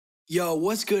Yo,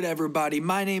 what's good everybody?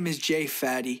 My name is Jay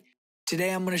Fatty.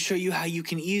 Today I'm going to show you how you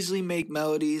can easily make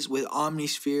melodies with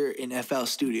Omnisphere in FL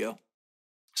Studio.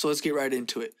 So let's get right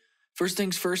into it. First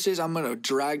things first is I'm going to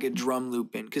drag a drum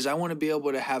loop in because I want to be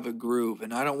able to have a groove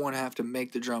and I don't want to have to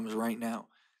make the drums right now.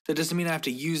 That doesn't mean I have to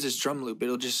use this drum loop.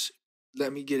 It'll just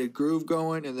let me get a groove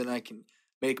going and then I can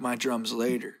make my drums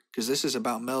later because this is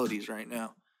about melodies right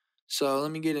now. So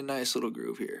let me get a nice little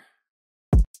groove here.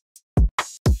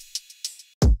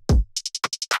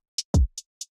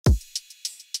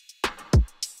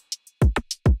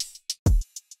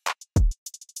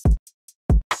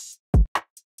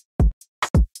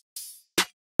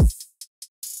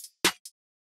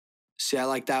 See, I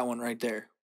like that one right there.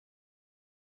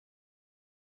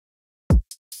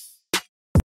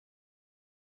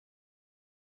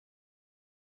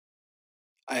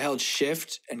 I held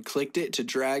shift and clicked it to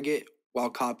drag it while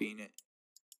copying it.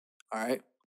 All right.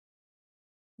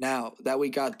 Now that we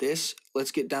got this,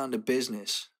 let's get down to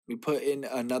business. We put in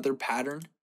another pattern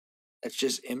that's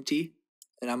just empty,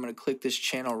 and I'm going to click this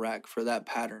channel rack for that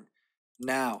pattern.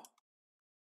 Now,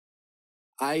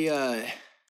 I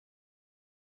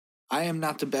am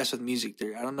not the best with music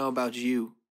theory. I don't know about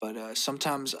you, but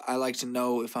sometimes I like to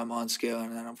know if I'm on scale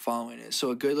and then I'm following it.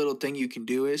 So a good little thing you can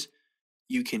do is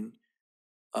you can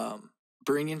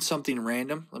bring in something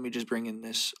random. Let me just bring in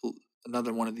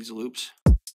another one of these loops.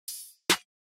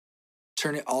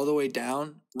 Turn it all the way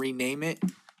down, rename it,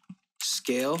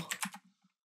 scale,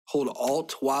 hold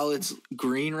Alt while it's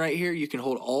green right here. You can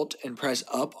hold Alt and press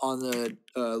up on the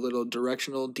little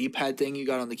directional D-pad thing you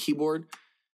got on the keyboard.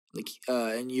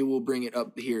 And you will bring it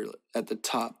up here at the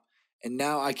top. And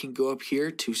now I can go up here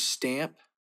to stamp.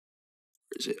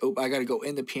 Where is it? Oh, I got to go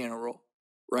in the piano roll.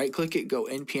 Right click it, go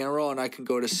in piano roll, and I can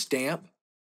go to stamp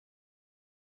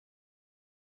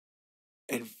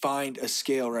and find a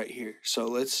scale right here. So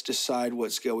let's decide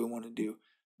what scale we want to do.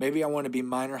 Maybe I want to be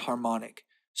minor harmonic.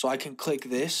 So I can click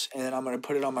this and then I'm going to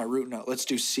put it on my root note. Let's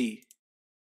do C.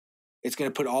 It's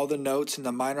going to put all the notes in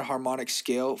the minor harmonic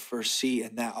scale for C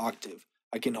in that octave.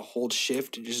 I can hold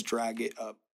shift and just drag it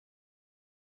up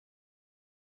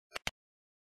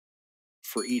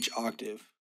for each octave.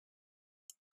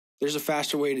 There's a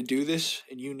faster way to do this,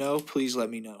 and please let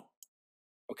me know.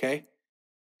 Okay?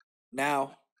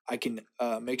 Now I can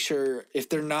make sure if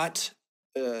they're not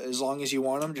as long as you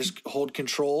want them, just hold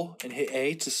Control and hit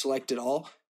A to select it all,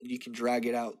 and you can drag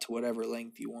it out to whatever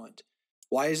length you want.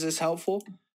 Why is this helpful?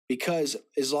 Because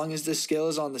as long as this scale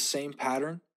is on the same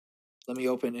pattern, let me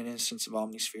open an instance of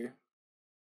Omnisphere.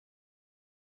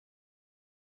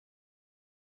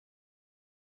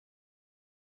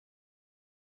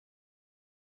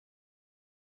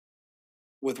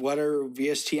 With whatever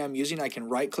VST I'm using, I can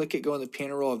right click it, go in the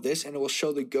piano roll of this, and it will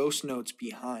show the ghost notes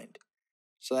behind.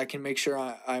 So I can make sure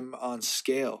I'm on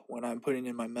scale when I'm putting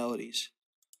in my melodies.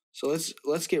 So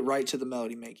let's get right to the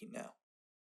melody making now.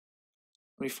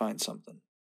 Let me find something.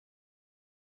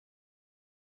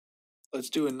 Let's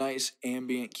do a nice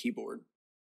ambient keyboard.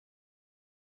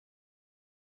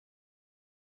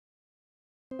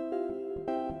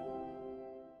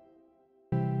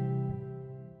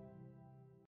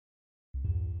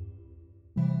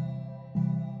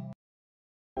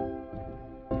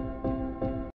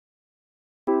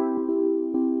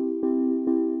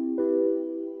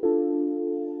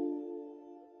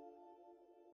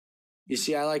 You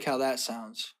see, I like how that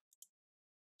sounds.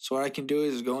 So what I can do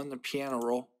is go in the piano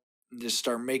roll and just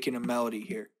start making a melody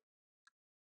here.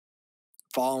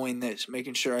 Following this,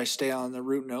 making sure I stay on the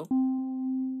root note,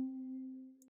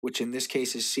 which in this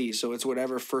case is C. So it's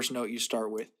whatever first note you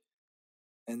start with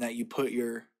and that you put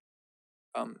your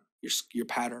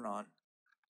pattern on.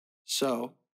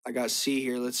 So I got C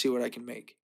here. Let's see what I can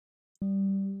make.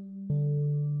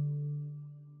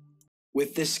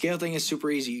 With this scale thing, it's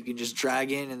super easy. You can just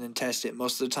drag in and then test it.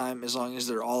 Most of the time, as long as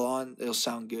they're all on, they'll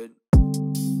sound good.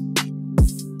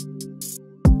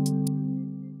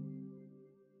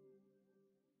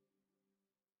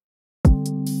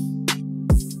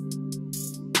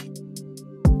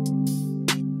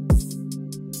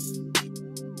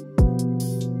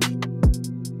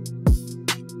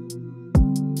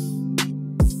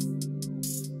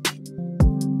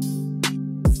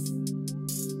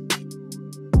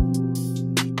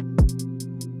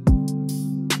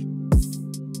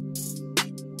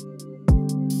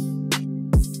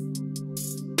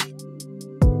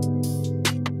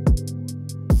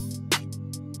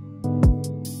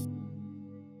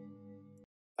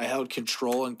 I held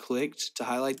Control and clicked to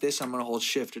highlight this. I'm going to hold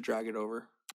Shift to drag it over.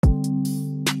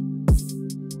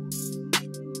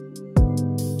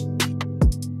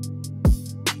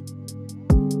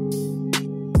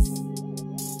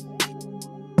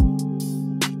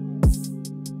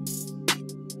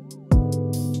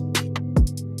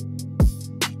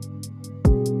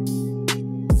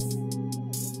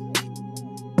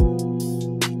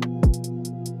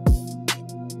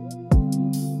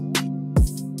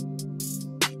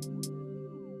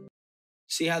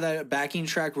 See how that backing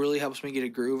track really helps me get a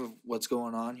groove of what's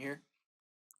going on here?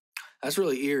 That's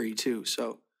really eerie too,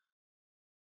 so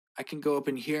I can go up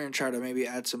in here and try to maybe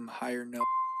add some higher notes.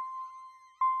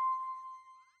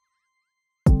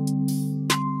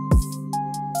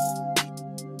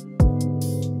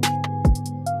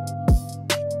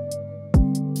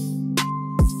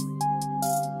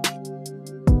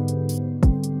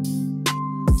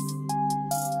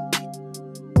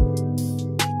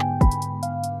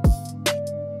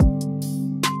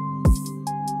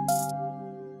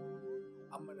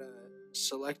 I'm going to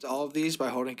select all of these by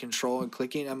holding control and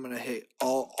clicking. I'm going to hit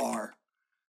Alt R,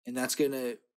 and that's going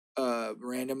to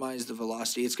randomize the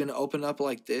velocity. It's going to open up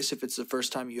like this. If it's the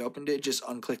first time you opened it, just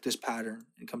unclick this pattern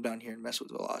and come down here and mess with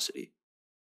velocity.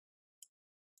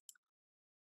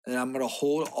 And then I'm going to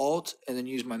hold Alt and then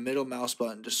use my middle mouse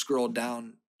button to scroll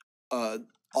down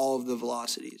all of the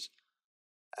velocities,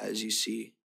 as you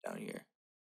see down here.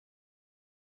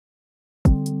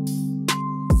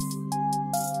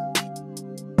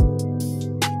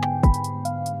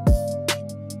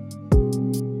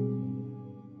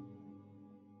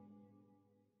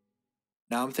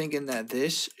 Now I'm thinking that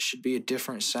this should be a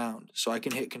different sound. So I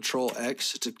can hit Control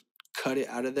X to cut it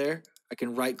out of there. I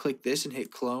can right click this and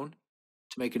hit clone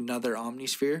to make another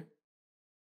Omnisphere.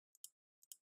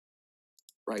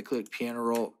 Right click piano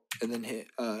roll and then hit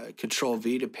Control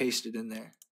V to paste it in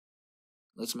there.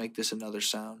 Let's make this another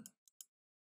sound.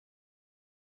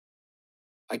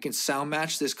 I can sound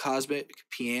match this cosmic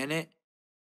piano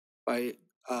by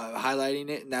highlighting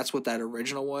it, and that's what that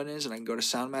original one is. And I can go to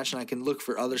sound match and I can look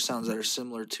for other sounds that are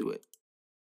similar to it.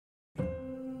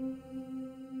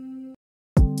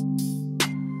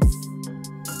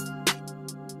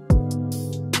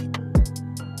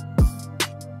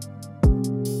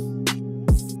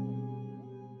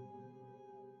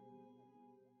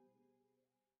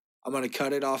 I'm going to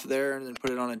cut it off there and then put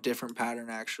it on a different pattern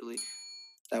actually.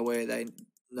 That way they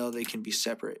know they can be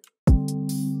separate.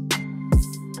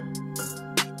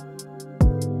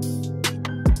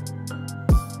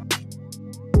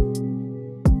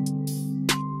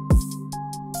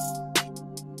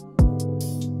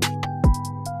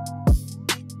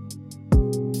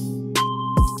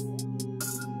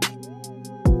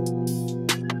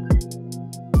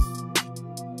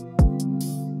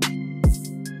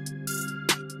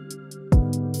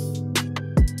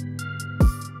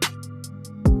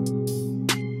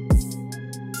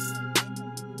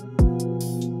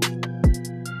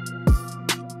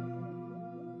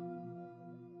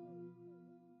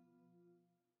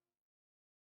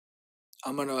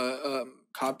 I'm going to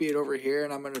copy it over here,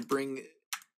 and I'm going to bring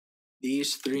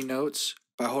these 3 notes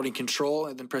by holding control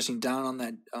and then pressing down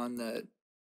on the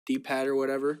D-pad or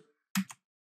whatever.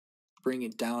 Bring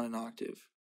it down an octave.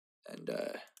 And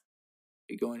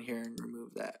we go in here and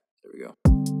remove that. There we go.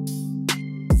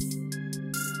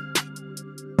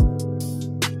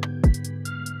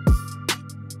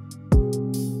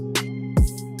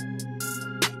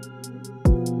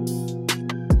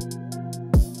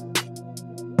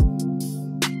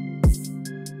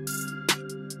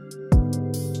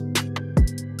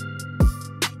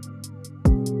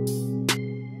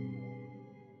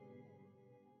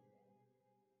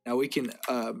 Now we can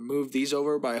move these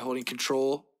over by holding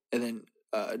control and then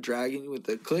dragging with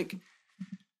the click.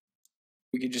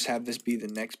 We could just have this be the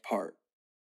next part,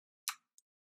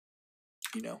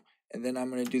 you know. And then I'm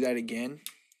going to do that again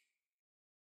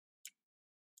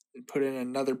and put in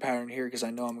another pattern here because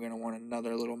I know I'm going to want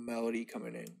another little melody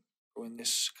coming in when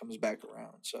this comes back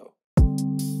around. So.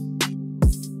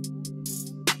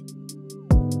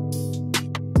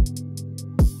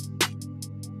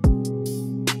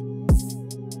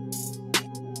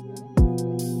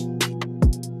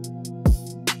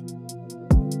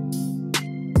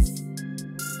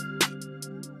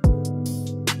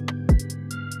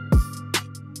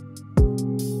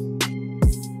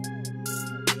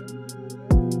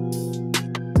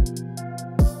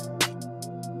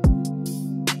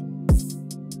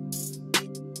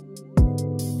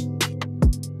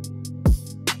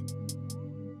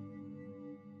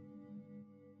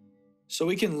 So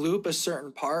we can loop a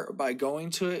certain part by going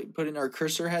to it, putting our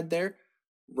cursor head there,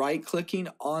 right clicking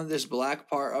on this black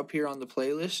part up here on the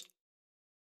playlist,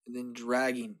 and then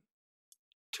dragging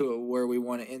to where we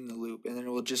want to end the loop. And then it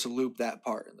will just loop that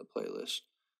part in the playlist.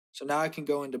 So now I can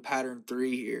go into pattern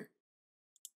 3 here.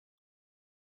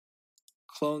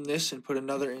 Clone this and put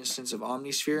another instance of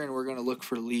Omnisphere, and we're going to look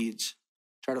for leads.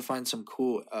 Try to find some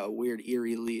cool, weird,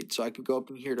 eerie leads. So I can go up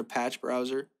in here to patch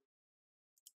browser.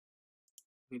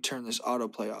 You turn this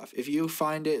autoplay off. If you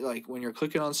find it like when you're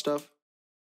clicking on stuff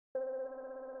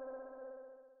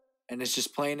and it's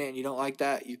just playing it and you don't like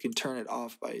that, you can turn it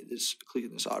off by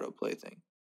clicking this autoplay thing.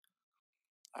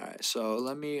 All right, so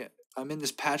I'm in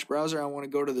this patch browser. I want to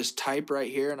go to this type right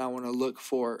here, and I want to look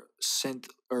for synth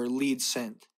or lead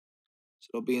synth. So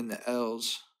it'll be in the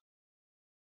L's.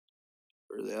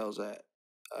 Where are the L's at?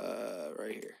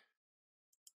 Right here.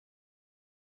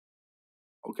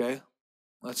 Okay,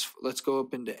 let's go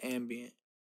up into ambient.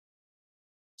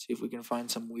 See if we can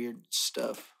find some weird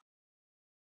stuff.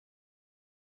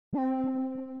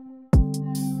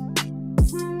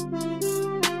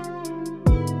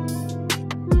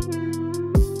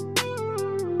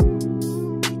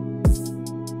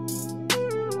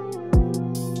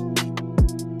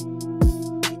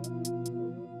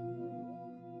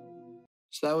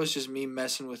 So that was just me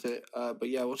messing with it. But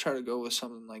yeah, we'll try to go with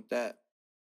something like that.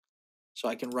 So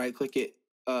I can right click it.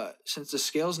 Since the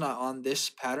scale's not on this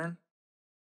pattern,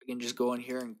 I can just go in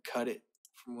here and cut it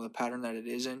from the pattern that it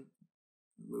is in,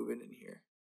 move it in here.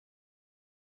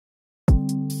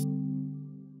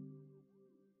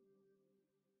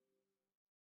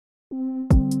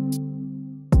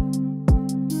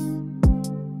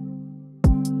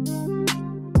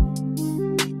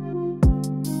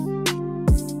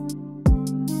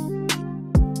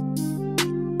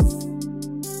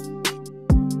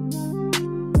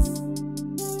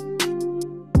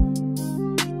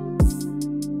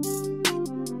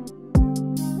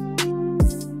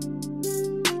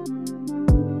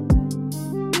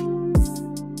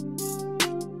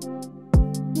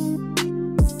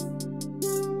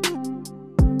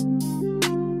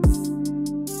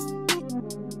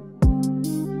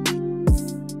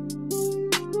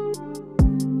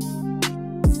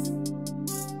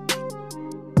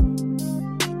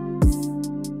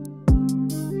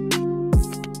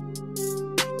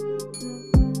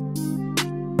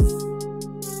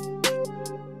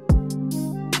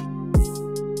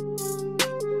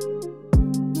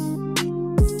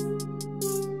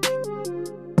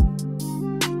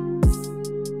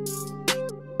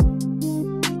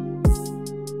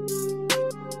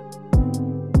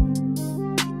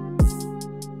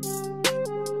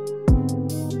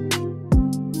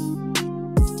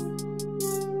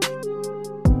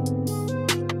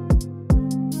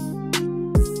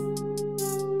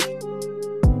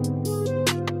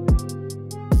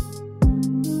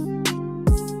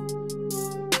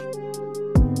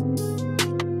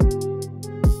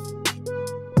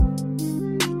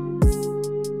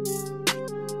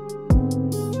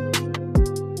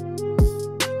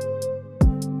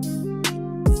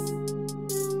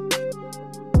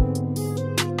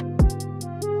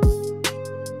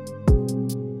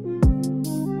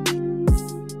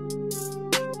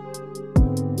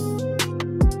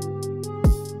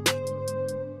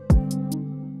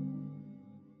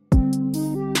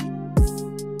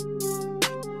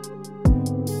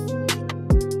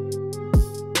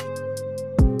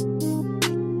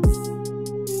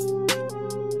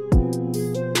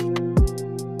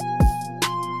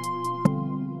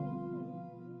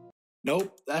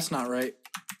 Nope, that's not right.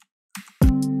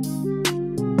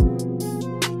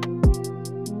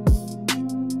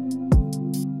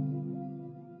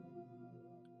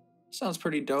 Sounds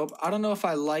pretty dope. I don't know if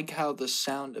I like how the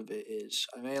sound of it is.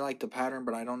 I may like the pattern,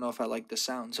 but I don't know if I like the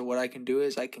sound. So what I can do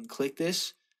is I can click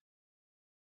this.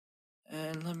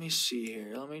 And let me see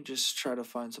here. Let me just try to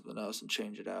find something else and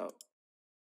change it out.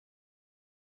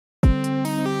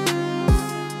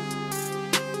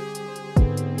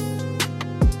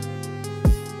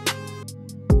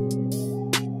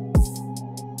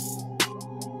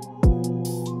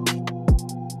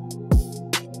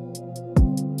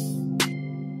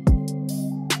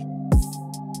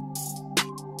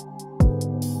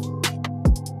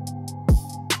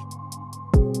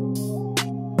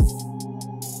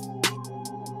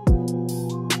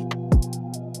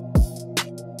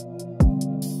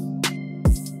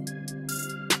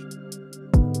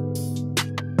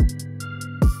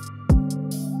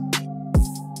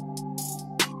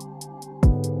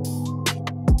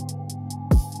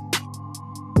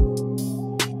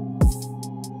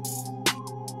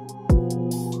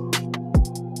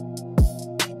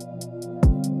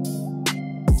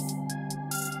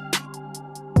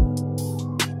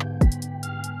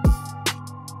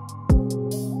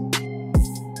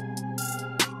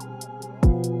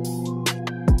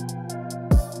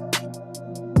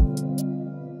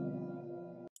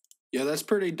 Yeah, that's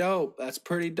pretty dope. That's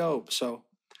pretty dope. So,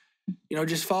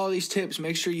 just follow these tips.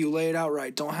 Make sure you lay it out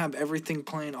right. Don't have everything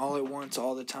playing all at once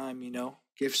all the time,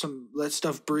 let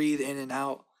stuff breathe in and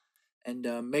out. And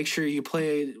make sure you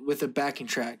play with a backing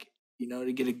track,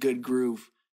 to get a good groove.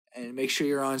 And make sure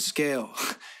you're on scale.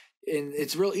 and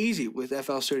it's real easy with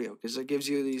FL Studio because it gives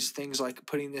you these things like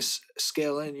putting this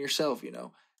scale in yourself.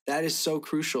 That is so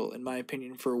crucial in my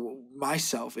opinion for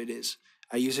myself. It is.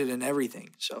 I use it in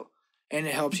everything. So, and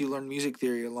it helps you learn music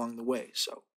theory along the way.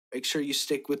 So make sure you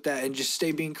stick with that and just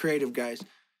stay being creative, guys.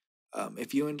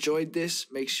 If you enjoyed this,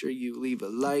 make sure you leave a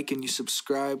like and you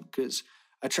subscribe because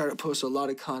I try to post a lot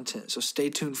of content. So stay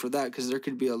tuned for that because there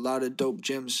could be a lot of dope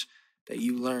gems that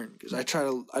you learn. Because I try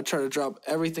to drop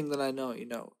everything that I know,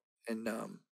 and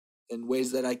in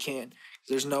ways that I can.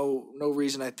 There's no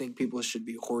reason I think people should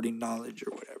be hoarding knowledge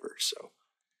or whatever. So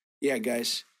yeah,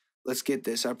 guys, let's get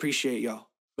this. I appreciate y'all.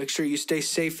 Make sure you stay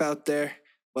safe out there.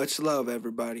 Much love,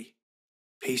 everybody.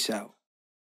 Peace out.